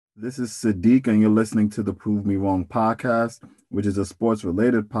This is Sadiq, and you're listening to the Prove Me Wrong podcast, which is a sports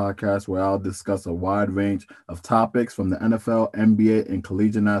related podcast where I'll discuss a wide range of topics from the NFL, NBA, and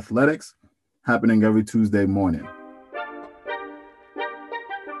collegiate athletics happening every Tuesday morning.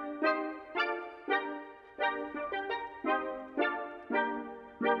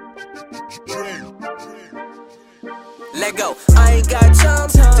 Let go. I ain't got time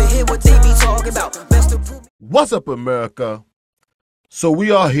to hear what they be talking about. Best to prove. What's up, America? So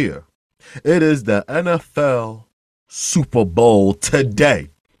we are here. It is the NFL Super Bowl today.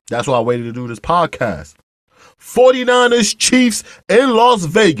 That's why I waited to do this podcast. 49ers Chiefs in Las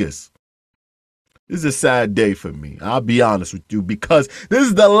Vegas. This is a sad day for me. I'll be honest with you because this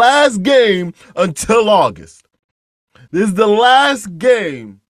is the last game until August. This is the last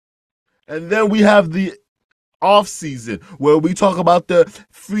game. And then we have the off season where we talk about the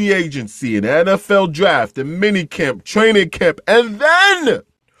free agency and NFL draft and mini camp, training camp, and then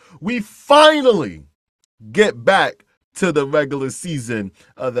we finally get back to the regular season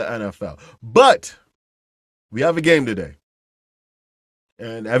of the NFL. But we have a game today,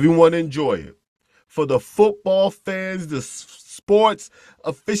 and everyone enjoy it. For the football fans, the sports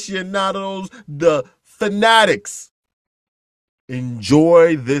aficionados, the fanatics,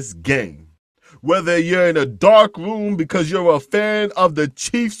 enjoy this game. Whether you're in a dark room because you're a fan of the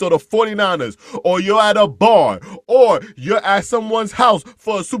Chiefs or the 49ers, or you're at a bar, or you're at someone's house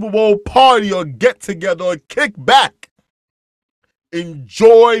for a Super Bowl party or get together or kick back,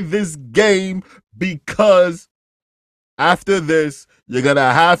 enjoy this game because after this, you're going to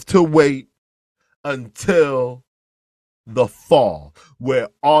have to wait until the fall, where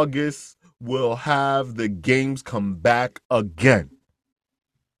August will have the games come back again.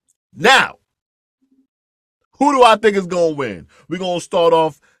 Now, who do I think is going to win? We're going to start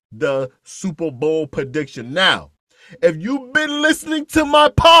off the Super Bowl prediction. Now, if you've been listening to my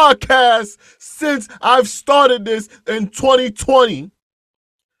podcast since I've started this in 2020,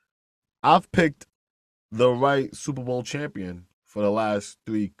 I've picked the right Super Bowl champion for the last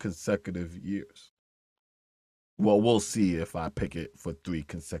 3 consecutive years. Well, we'll see if I pick it for 3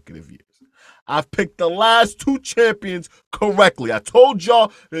 consecutive years. I've picked the last 2 champions correctly. I told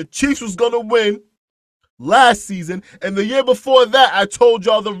y'all the Chiefs was going to win last season, and the year before that, I told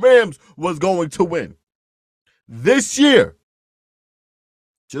y'all the Rams was going to win. This year,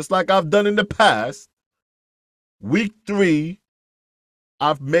 just like I've done in the past, week 3,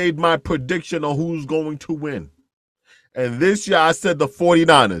 I've made my prediction on who's going to win. And this year, I said the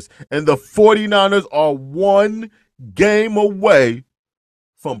 49ers. And the 49ers are 1 game away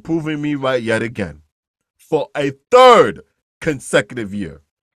from proving me right yet again for a 3rd consecutive year.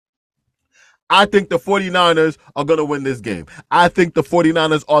 I think the 49ers are going to win this game. I think the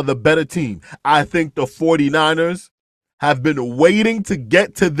 49ers are the better team. I think the 49ers have been waiting to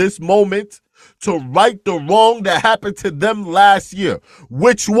get to this moment to right the wrong that happened to them last year,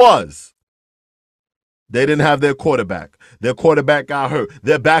 which was they didn't have their quarterback. Their quarterback got hurt.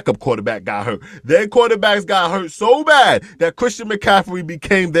 Their backup quarterback got hurt. Their quarterbacks got hurt so bad that Christian McCaffrey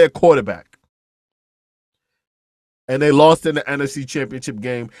became their quarterback. And they lost in the NFC Championship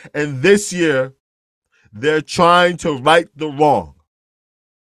game. And this year, they're trying to right the wrong.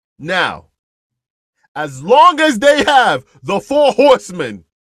 Now, as long as they have the 4 horsemen,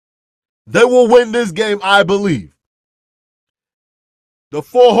 they will win this game, I believe. The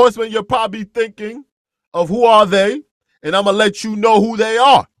 4 horsemen, you're probably thinking of who are they, and I'm going to let you know who they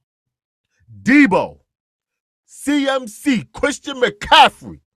are. Debo, CMC, Christian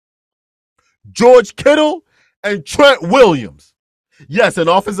McCaffrey, George Kittle, and Trent Williams. Yes, an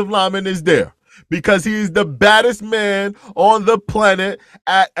offensive lineman is there because he is the baddest man on the planet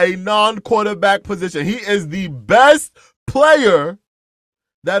at a non-quarterback position. He is the best player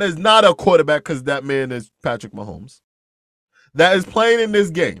that is not a quarterback, because that man is Patrick Mahomes, that is playing in this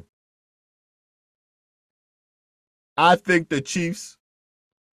game. I think the Chiefs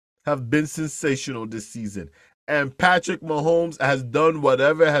have been sensational this season, and Patrick Mahomes has done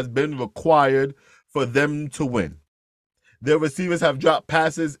whatever has been required for them to win. Their receivers have dropped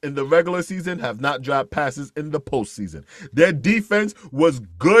passes in the regular season, have not dropped passes in the postseason. Their defense was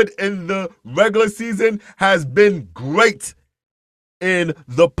good in the regular season, has been great in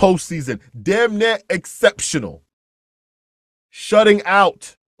the postseason. Damn near exceptional. Shutting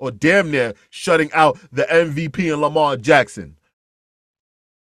out, or damn near shutting out, the MVP and Lamar Jackson.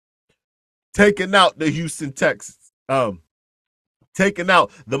 Taking out the Houston Texans. Taking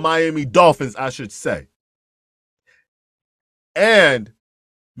out the Miami Dolphins, I should say. And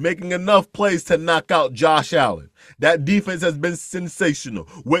making enough plays to knock out Josh Allen. That defense has been sensational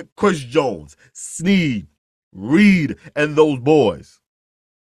with Chris Jones, Snead, Reed, and those boys.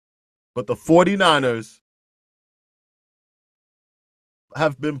 But the 49ers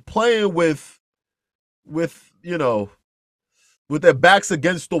have been playing with with their backs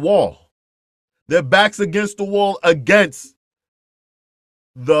against the wall. Their backs against the wall against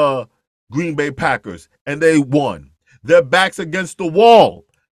the Green Bay Packers, and they won. Their backs against the wall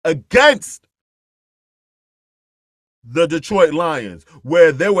against the Detroit Lions,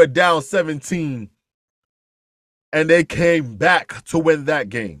 where they were down 17, and they came back to win that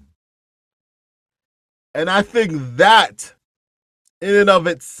game. And I think that, in and of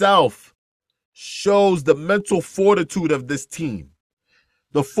itself, shows the mental fortitude of this team.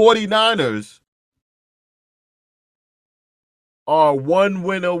 The 49ers are one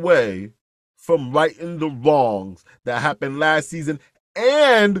win away from righting the wrongs that happened last season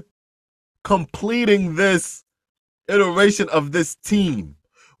and completing this iteration of this team.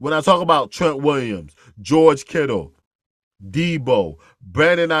 When I talk about Trent Williams, George Kittle, Debo,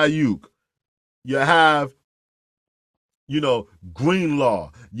 Brandon Ayuk, you have,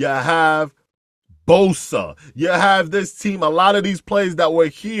 Greenlaw, you have Bosa, you have this team, a lot of these plays that were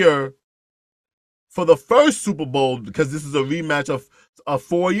here for the first Super Bowl, because this is a rematch of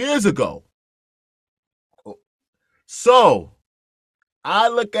 4 years ago. So I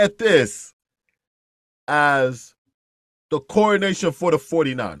look at this as the coronation for the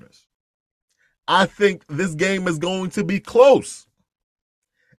 49ers. I think this game is going to be close.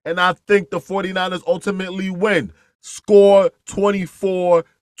 And I think the 49ers ultimately win. Score 24-20.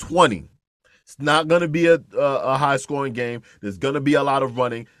 It's not going to be a high-scoring game. There's going to be a lot of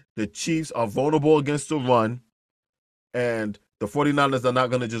running. The Chiefs are vulnerable against the run. And the 49ers are not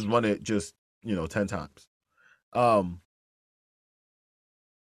going to just run it 10 times. And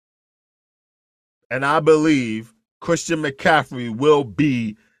I believe Christian McCaffrey will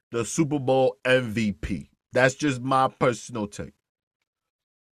be the Super Bowl MVP. That's just my personal take.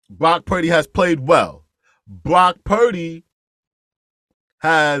 Brock Purdy has played well. Brock Purdy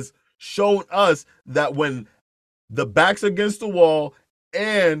has shown us that when the back's against the wall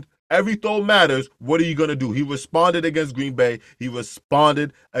and every throw matters, what are you going to do? He responded against Green Bay. He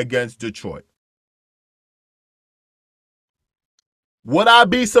responded against Detroit. Would I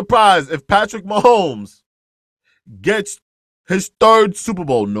be surprised if Patrick Mahomes gets his third Super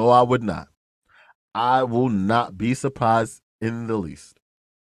Bowl? No, I would not. I will not be surprised in the least.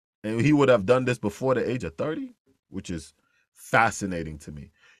 And he would have done this before the age of 30, which is fascinating to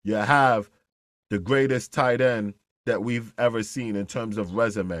me. You have the greatest tight end that we've ever seen in terms of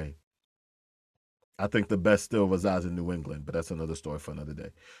resume. I think the best still resides in New England, but that's another story for another day.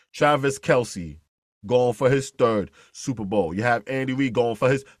 Travis Kelce going for his third Super Bowl. You have Andy Reid going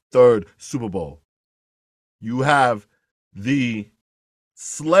for his third Super Bowl. You have the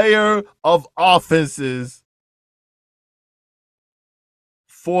slayer of offenses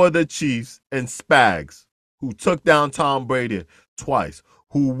for the Chiefs and Spags, who took down Tom Brady twice,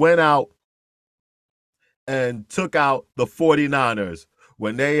 who went out and took out the 49ers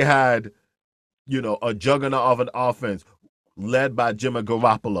when they had, a juggernaut of an offense led by Jimmy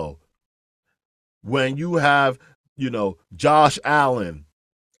Garoppolo. When you have, Josh Allen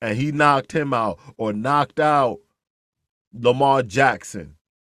and he knocked him out or knocked out Lamar Jackson.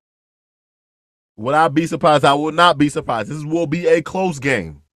 Would I be surprised? I will not be surprised. This will be a close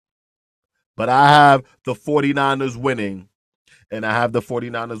game. But I have the 49ers winning, and I have the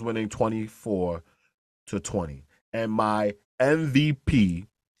 49ers winning 24-20. And my MVP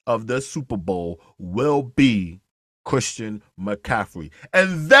of the Super Bowl will be Christian McCaffrey.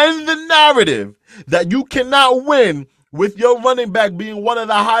 And then the narrative that you cannot win with your running back being one of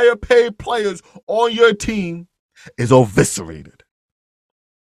the higher paid players on your team is eviscerated.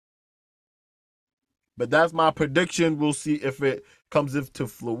 But that's my prediction. We'll see if it comes into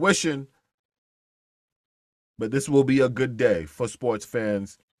fruition. But this will be a good day for sports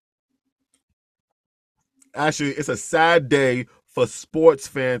fans. Actually, it's a sad day for sports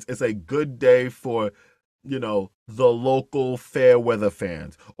fans. It's a good day for, the local fair weather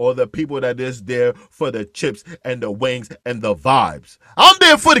fans or the people that is there for the chips and the wings and the vibes. I'm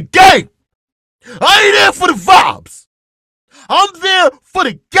there for the game. I ain't there for the vibes. I'm there for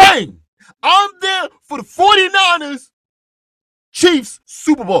the game. I'm there for the 49ers Chiefs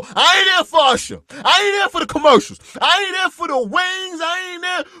Super Bowl. I ain't there for Usher. I ain't there for the commercials. I ain't there for the wings. I ain't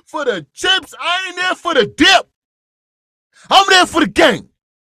there for the chips. I ain't there for the dip. I'm there for the game.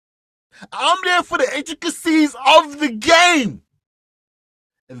 I'm there for the intricacies of the game.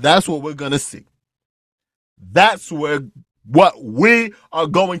 And that's what we're going to see. That's what we are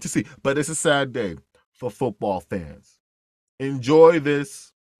going to see. But it's a sad day for football fans. Enjoy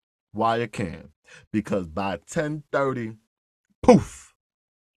this while you can. Because by 10:30, poof,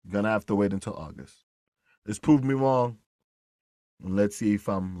 You're gonna have to wait until August. Just prove me wrong, and let's see if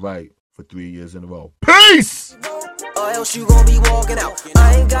I'm right for 3 years in a row. Peace! Or else you gon' be walking out.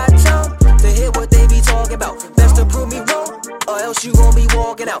 I ain't got time to hear what they be talking about. Best to prove me wrong, or else you gon' be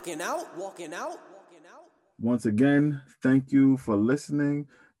walking out. Once again, thank you for listening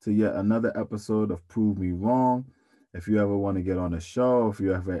to yet another episode of Prove Me Wrong. If you ever want to get on the show, if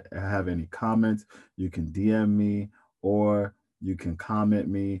you ever have any comments, you can DM me or you can comment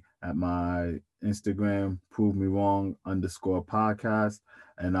me at my Instagram, Prove Me Wrong _podcast,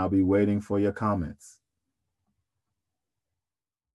 and I'll be waiting for your comments.